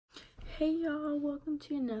Hey y'all, welcome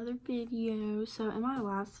to another video. So in my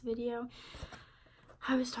last video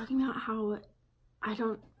I was talking about how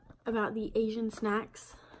about the Asian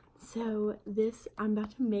snacks. So I'm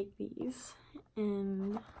about to make these,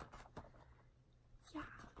 and yeah,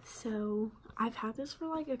 so I've had this for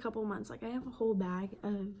like a couple months. Like I have a whole bag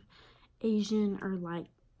of Asian or like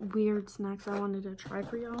weird snacks I wanted to try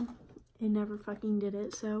for y'all and never fucking did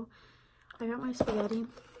it. So I got my spaghetti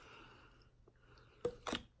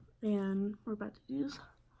and we're about to use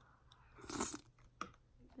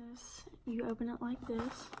this. You open it like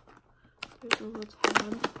this. There's a little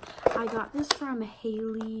tab. I got this from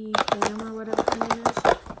Haley Graham or whatever her name is,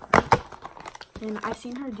 and I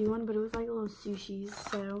seen her do one, but it was like little sushis.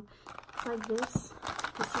 So it's like this.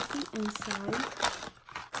 This is the inside.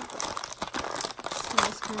 It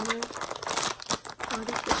smells kind of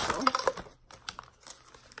artificial.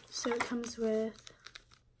 So it comes with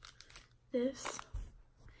this.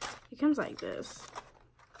 It comes like this.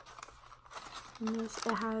 And it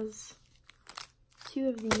has 2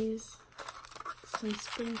 of these, some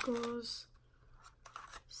sprinkles,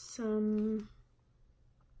 some,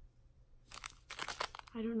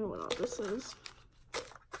 I don't know what all this is.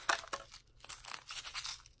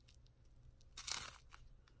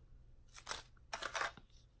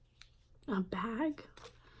 A bag.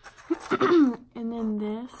 And then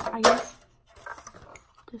this, I guess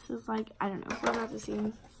this is like, I don't know, we're about to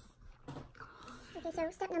see. Okay,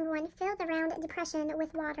 so step number 1, fill the round depression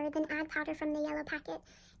with water, then add powder from the yellow packet.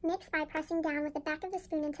 Mix by pressing down with the back of the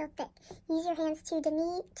spoon until thick. Use your hands to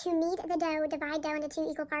knead the dough, divide dough into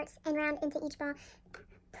 2 equal parts, and round into each ball.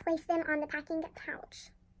 Place them on the packing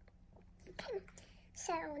pouch. Okay,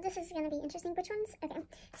 so this is going to be interesting. Which ones? Okay,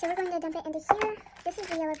 so we're going to dump it into here. This is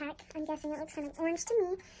the yellow pack. I'm guessing it looks kind of orange to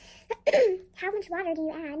me. How much water do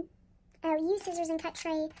you add? Oh, use scissors and cut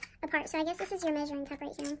tray apart. So I guess this is your measuring cup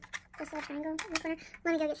right here. This little triangle in the corner.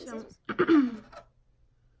 Let me go get some scissors.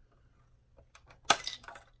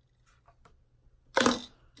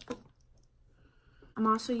 I'm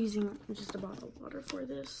also using just a bottle of water for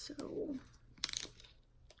this, so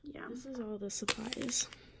yeah. This is all the supplies.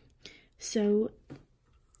 So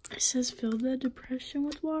it says fill the depression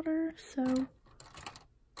with water, so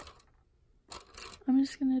I'm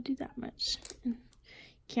just gonna do that much.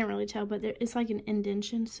 Can't really tell, but it's like an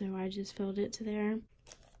indentation, so I just filled it to there.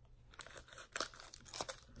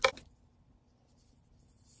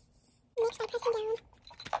 Mix by pressing down.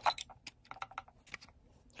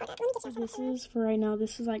 So this is for right now.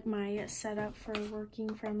 This is like my setup for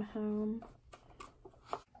working from home.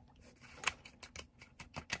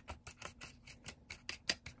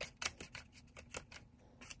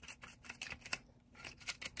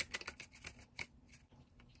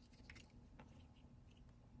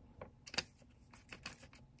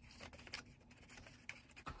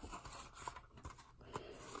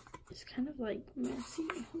 It's kind of like messy,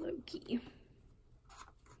 low-key.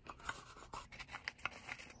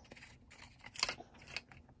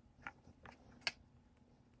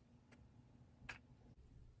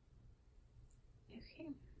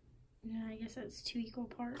 Okay, now I guess that's 2 equal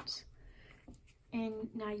parts. And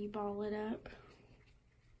now you ball it up.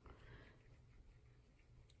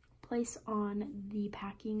 Place on the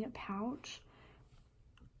packing pouch.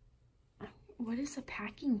 What is a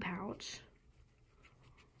packing pouch?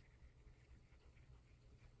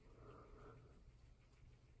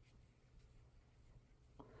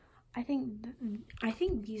 I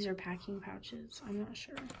think these are packing pouches. I'm not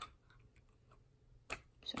sure.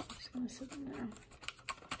 So I'm just gonna sit them there.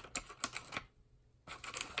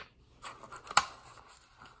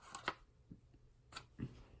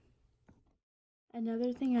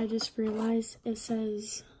 Another thing I just realized, it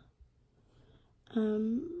says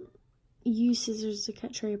use scissors to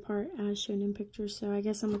cut tray apart as shown in pictures. So I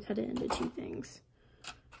guess I'm gonna cut it into 2 things.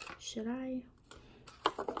 Should I?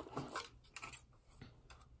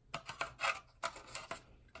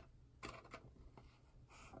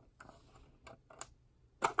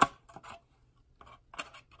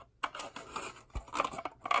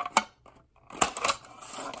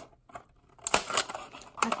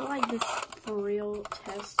 I feel like this for real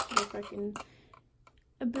tests your fucking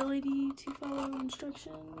ability to follow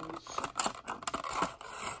instructions.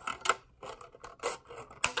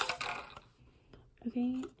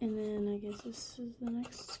 Okay, and then I guess this is the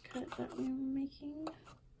next cut that we're making.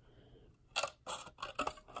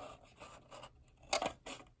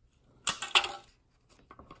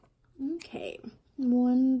 Okay,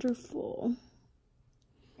 wonderful.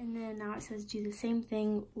 And then now it says do the same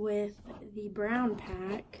thing with the brown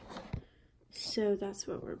pack. So that's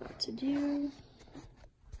what we're about to do.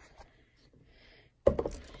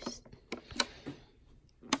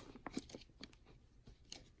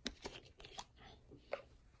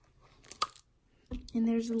 And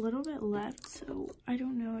there's a little bit left, so I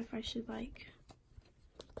don't know if I should like...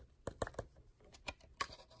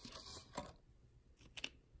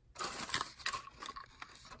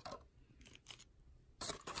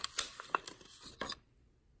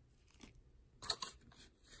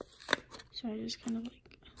 So I just kind of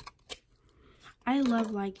like... I love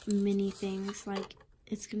like mini things, like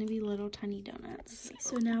it's gonna be little tiny donuts.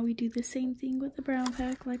 So now we do the same thing with the brown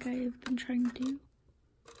pack like I have been trying to do.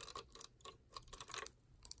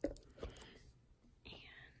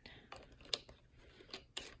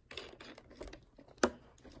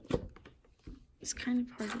 It's kind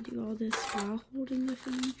of hard to do all this while holding the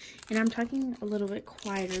phone. And I'm talking a little bit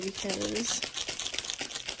quieter because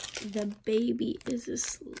the baby is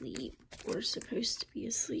asleep, or supposed to be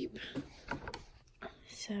asleep.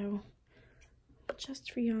 So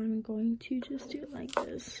just for y'all, I'm going to just do it like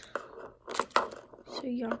this so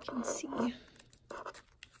y'all can see.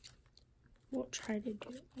 We'll try to do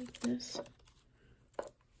it like this.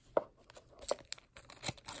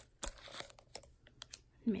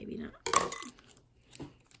 Maybe not.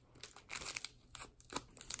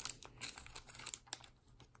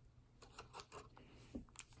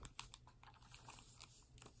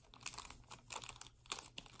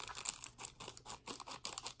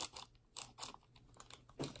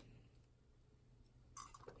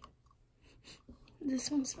 This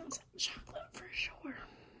one smells like chocolate for sure.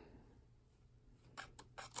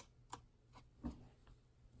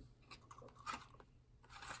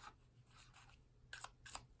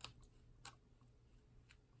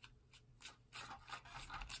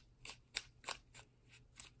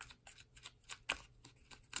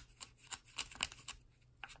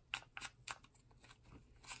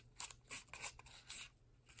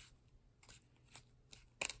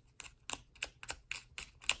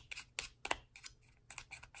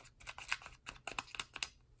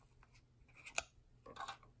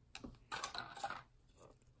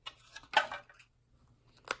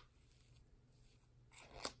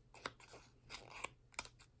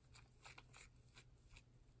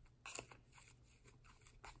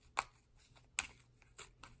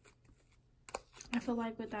 I feel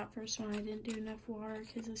like with that first one I didn't do enough water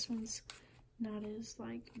because this one's not as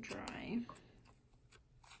like dry.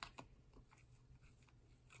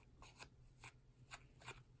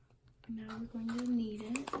 Now we're going to knead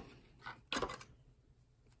it.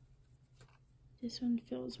 This one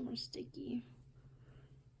feels more sticky.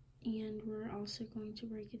 And we're also going to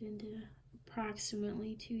break it into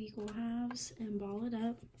approximately 2 equal halves and ball it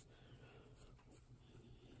up.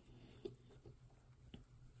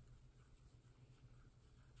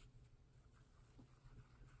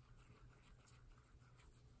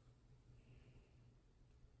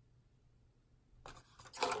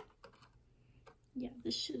 Yeah,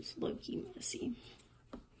 this shit's low-key messy.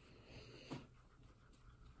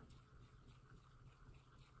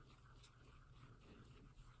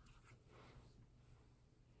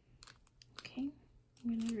 Okay,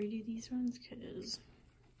 I'm gonna redo these ones because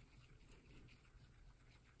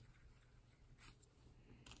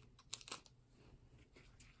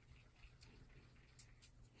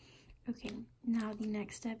okay, now the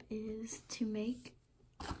next step is to make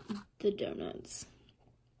the donuts.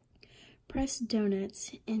 Press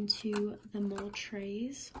donuts into the mold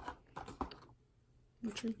trays,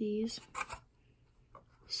 which are these.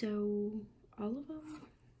 So all of them.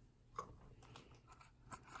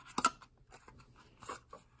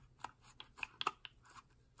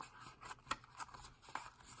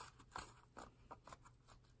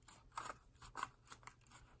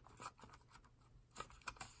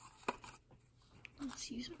 Let's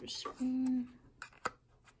use our spoon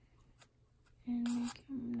and make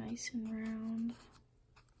them nice and round.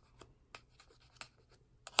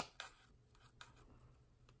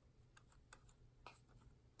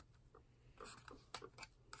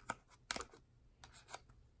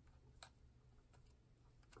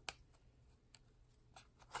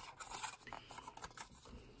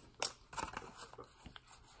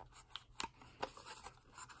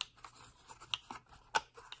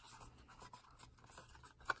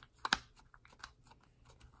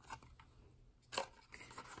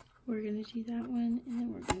 We're gonna do that one, and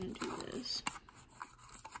then we're gonna do this.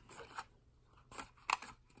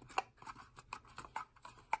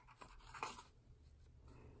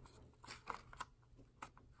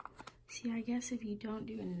 See, I guess if you don't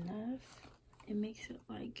do enough, it makes it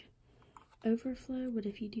like overflow, but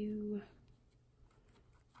if you do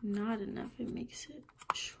not enough, it makes it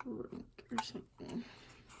shrink or something.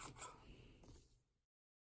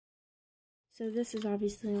 So this is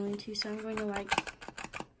obviously only 2, so I'm going to like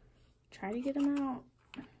try to get them out.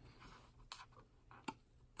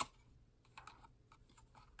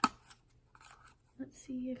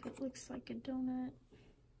 see if it looks like a donut.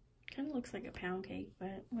 Kind of looks like a pound cake,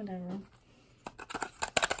 but whatever.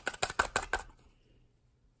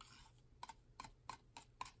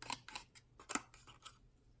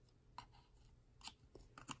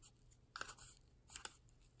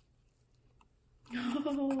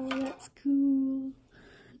 Oh, that's cool.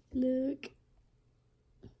 Look.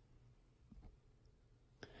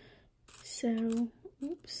 So,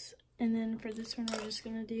 oops. And then for this one, we're just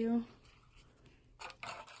gonna do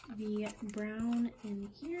the brown in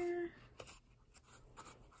here.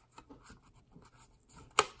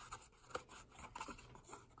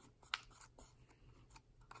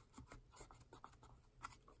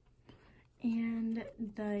 And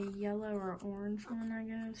the yellow or orange one, I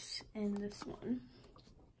guess, and this one.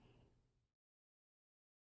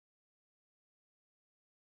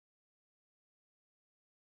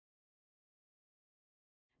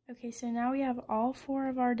 Okay, so now we have all 4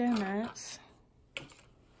 of our donuts.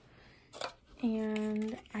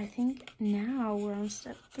 And I think now we're on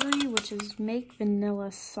step 3, which is make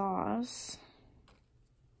vanilla sauce.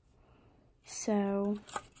 So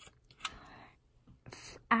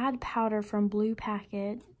add powder from blue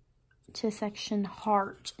packet to section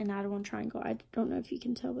heart and add 1 triangle. I don't know if you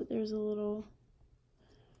can tell, but there's a little,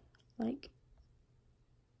 like,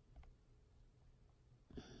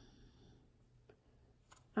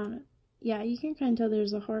 I don't know. Yeah, you can kind of tell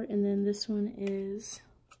there's a heart, and then this one is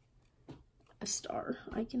a star.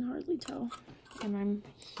 I can hardly tell. And I'm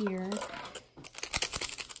here.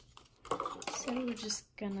 So we're just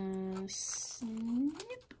gonna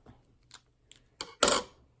snip.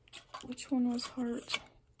 Which one was heart?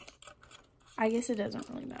 I guess it doesn't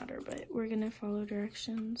really matter, but we're gonna follow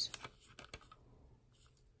directions.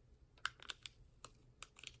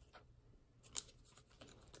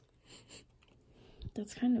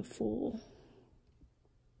 That's kind of full.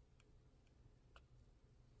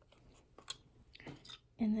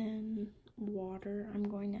 And then water I'm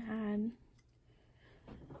going to add.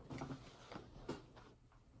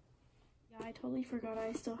 Yeah, I totally forgot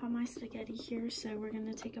I still have my spaghetti here, so we're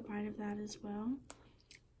gonna take a bite of that as well.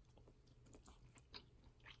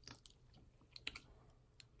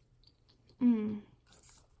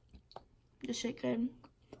 This shit good.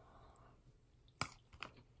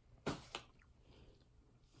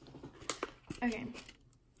 Okay,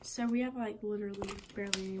 so we have like literally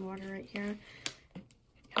barely any water right here.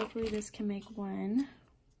 Hopefully this can make 1.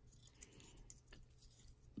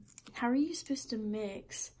 How are you supposed to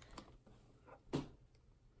mix?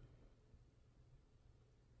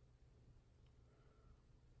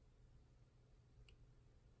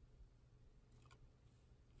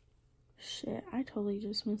 Shit, I totally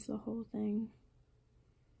just missed the whole thing.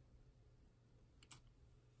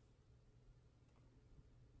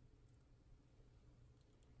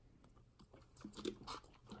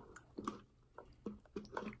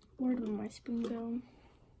 Where did my spoon go?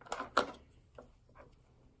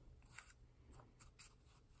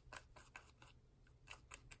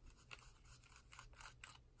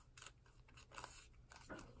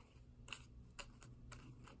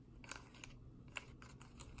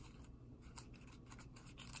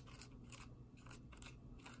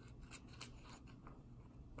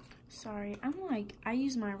 Sorry, I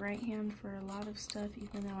use my right hand for a lot of stuff,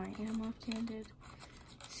 even though I am left-handed.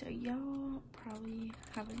 So y'all probably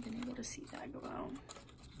haven't been able to see that go out.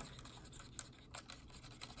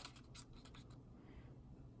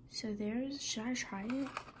 So there's, should I try it?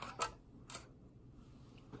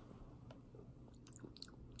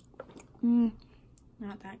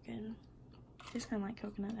 Not that good. Tastes kind of like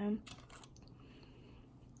coconut though.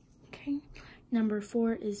 Okay, number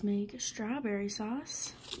 4 is make strawberry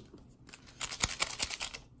sauce.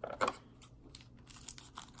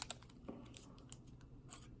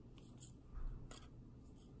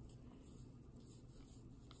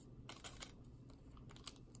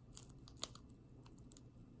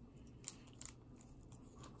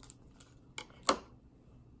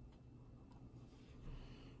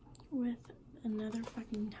 With another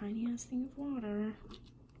fucking tiny ass thing of water.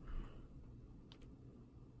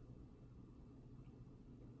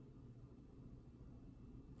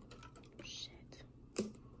 Shit.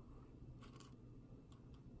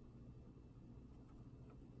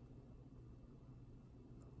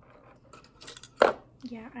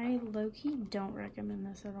 Yeah, I low-key don't recommend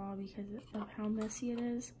this at all because of how messy it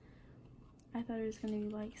is. I thought it was gonna be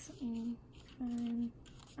like something fun.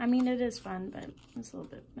 I mean, it is fun, but it's a little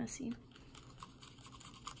bit messy.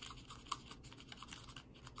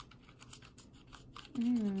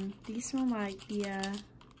 These smell like the,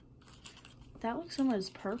 that looks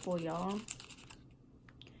almost purple, y'all.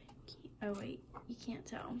 Oh wait, you can't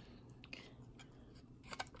tell.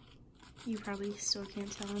 You probably still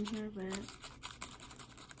can't tell in here, but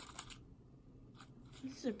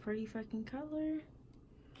this is a pretty fucking color.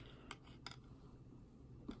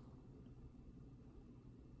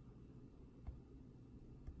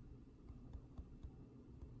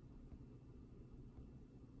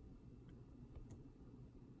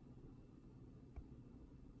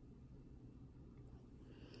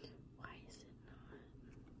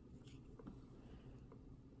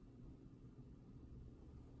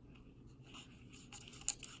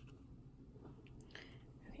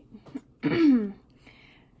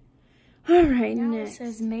 Alright, now next. It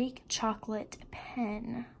says make chocolate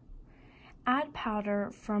pen. Add powder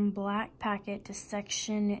from black packet to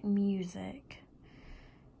section music.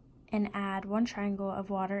 And add 1 triangle of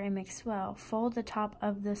water and mix well. Fold the top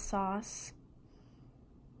of the sauce,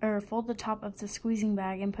 or fold the top of the squeezing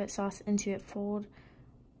bag and put sauce into it. Fold.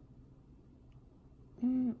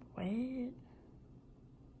 Wait.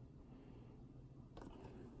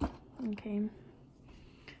 Okay.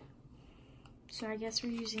 So I guess we're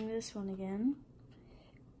using this one again.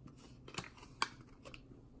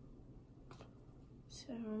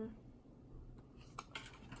 So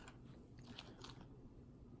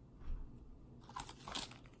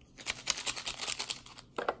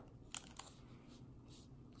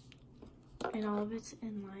and all of it's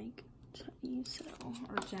in like Chinese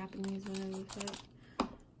or Japanese, whatever the fuck.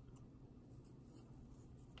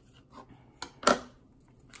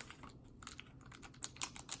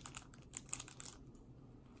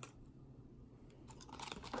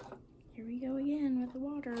 Here we go again with the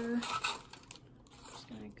water. Just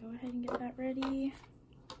gonna go ahead and get that ready.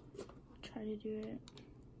 Try to do it.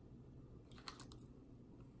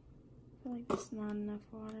 I feel like this is not enough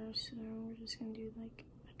water, so we're just gonna do like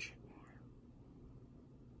a trip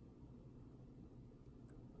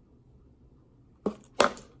more.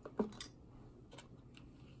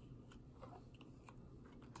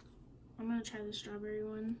 I'm gonna try the strawberry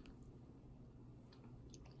one.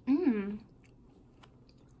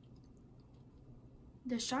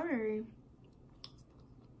 The strawberry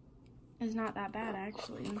is not that bad,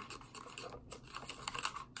 actually.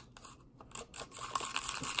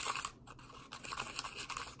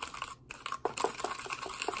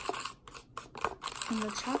 And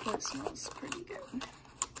the chocolate smells pretty good.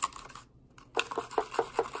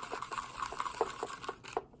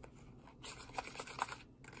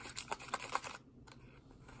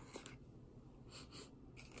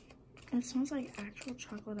 It smells like actual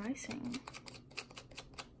chocolate icing.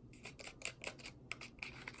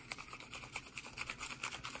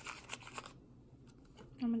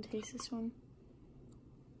 I'm gonna taste this one.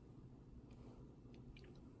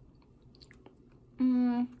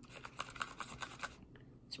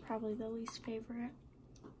 It's probably the least favorite.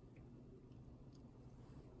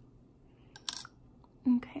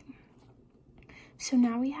 Okay. So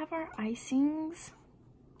now we have our icings.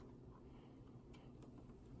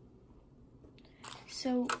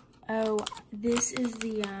 So, oh, this is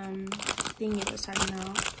the thing it was talking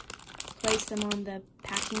about. Place them on the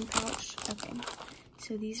packing pouch. Okay.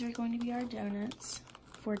 So these are going to be our donuts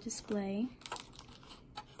for display.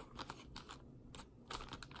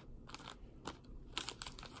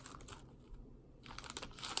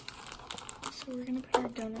 So we're gonna put our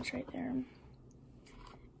donuts right there.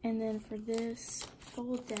 And then for this,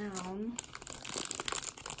 fold down.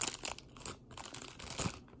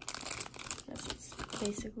 I guess it's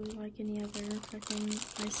basically like any other fucking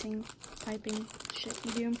icing, piping shit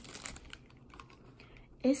you do.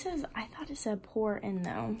 It says, I thought it said pour in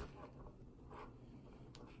though.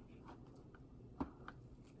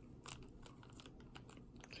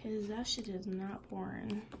 Cause that shit is not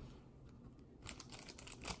pouring.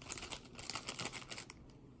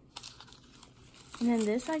 And then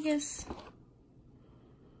this, I guess,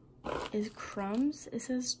 is crumbs. It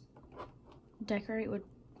says decorate with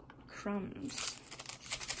crumbs.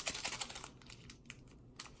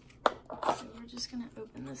 So we're just gonna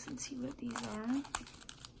open this and see what these are.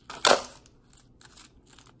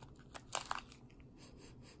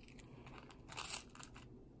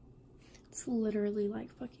 It's literally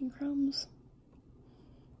like fucking crumbs.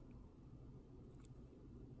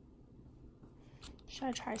 Should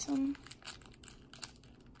I try some?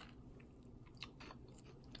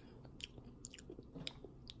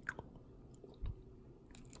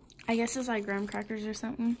 I guess it's like graham crackers or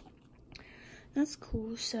something. That's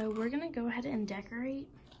cool. So we're gonna go ahead and decorate.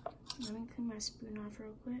 Let me clean my spoon off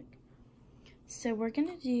real quick. So we're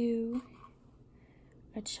gonna do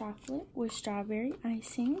a chocolate with strawberry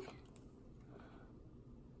icing.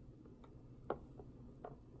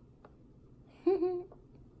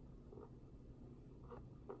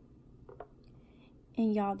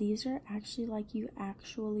 And y'all, these are actually like you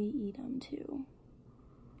actually eat them too.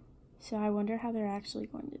 So I wonder how they're actually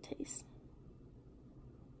going to taste.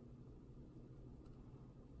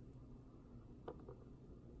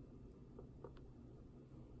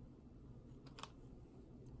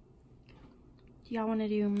 Do y'all want to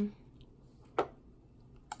do,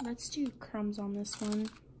 let's do crumbs on this one.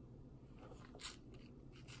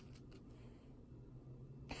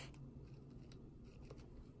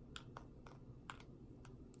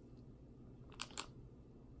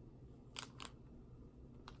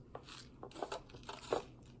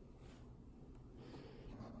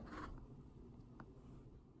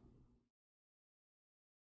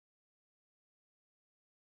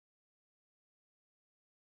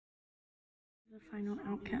 The final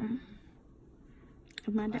outcome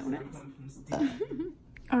of my donuts.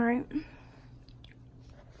 All right.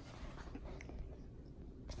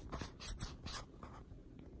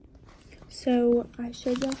 So I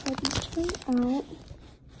showed y'all how these turned out.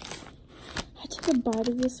 I took a bite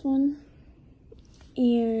of this one,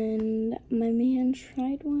 and my man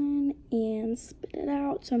tried one and spit it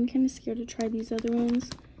out. So I'm kind of scared to try these other ones.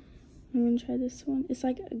 I'm gonna try this one. It's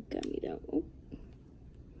like a gummy though. Oh.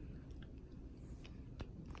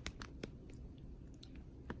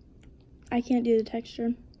 I can't do the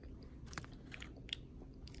texture.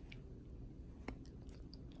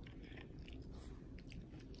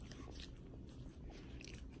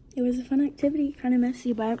 It was a fun activity, kind of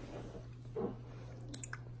messy, but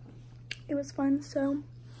it was fun. So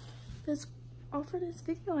that's all for this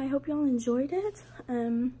video. I hope y'all enjoyed it.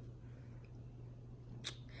 And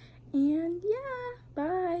yeah,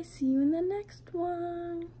 bye. See you in the next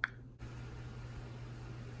one.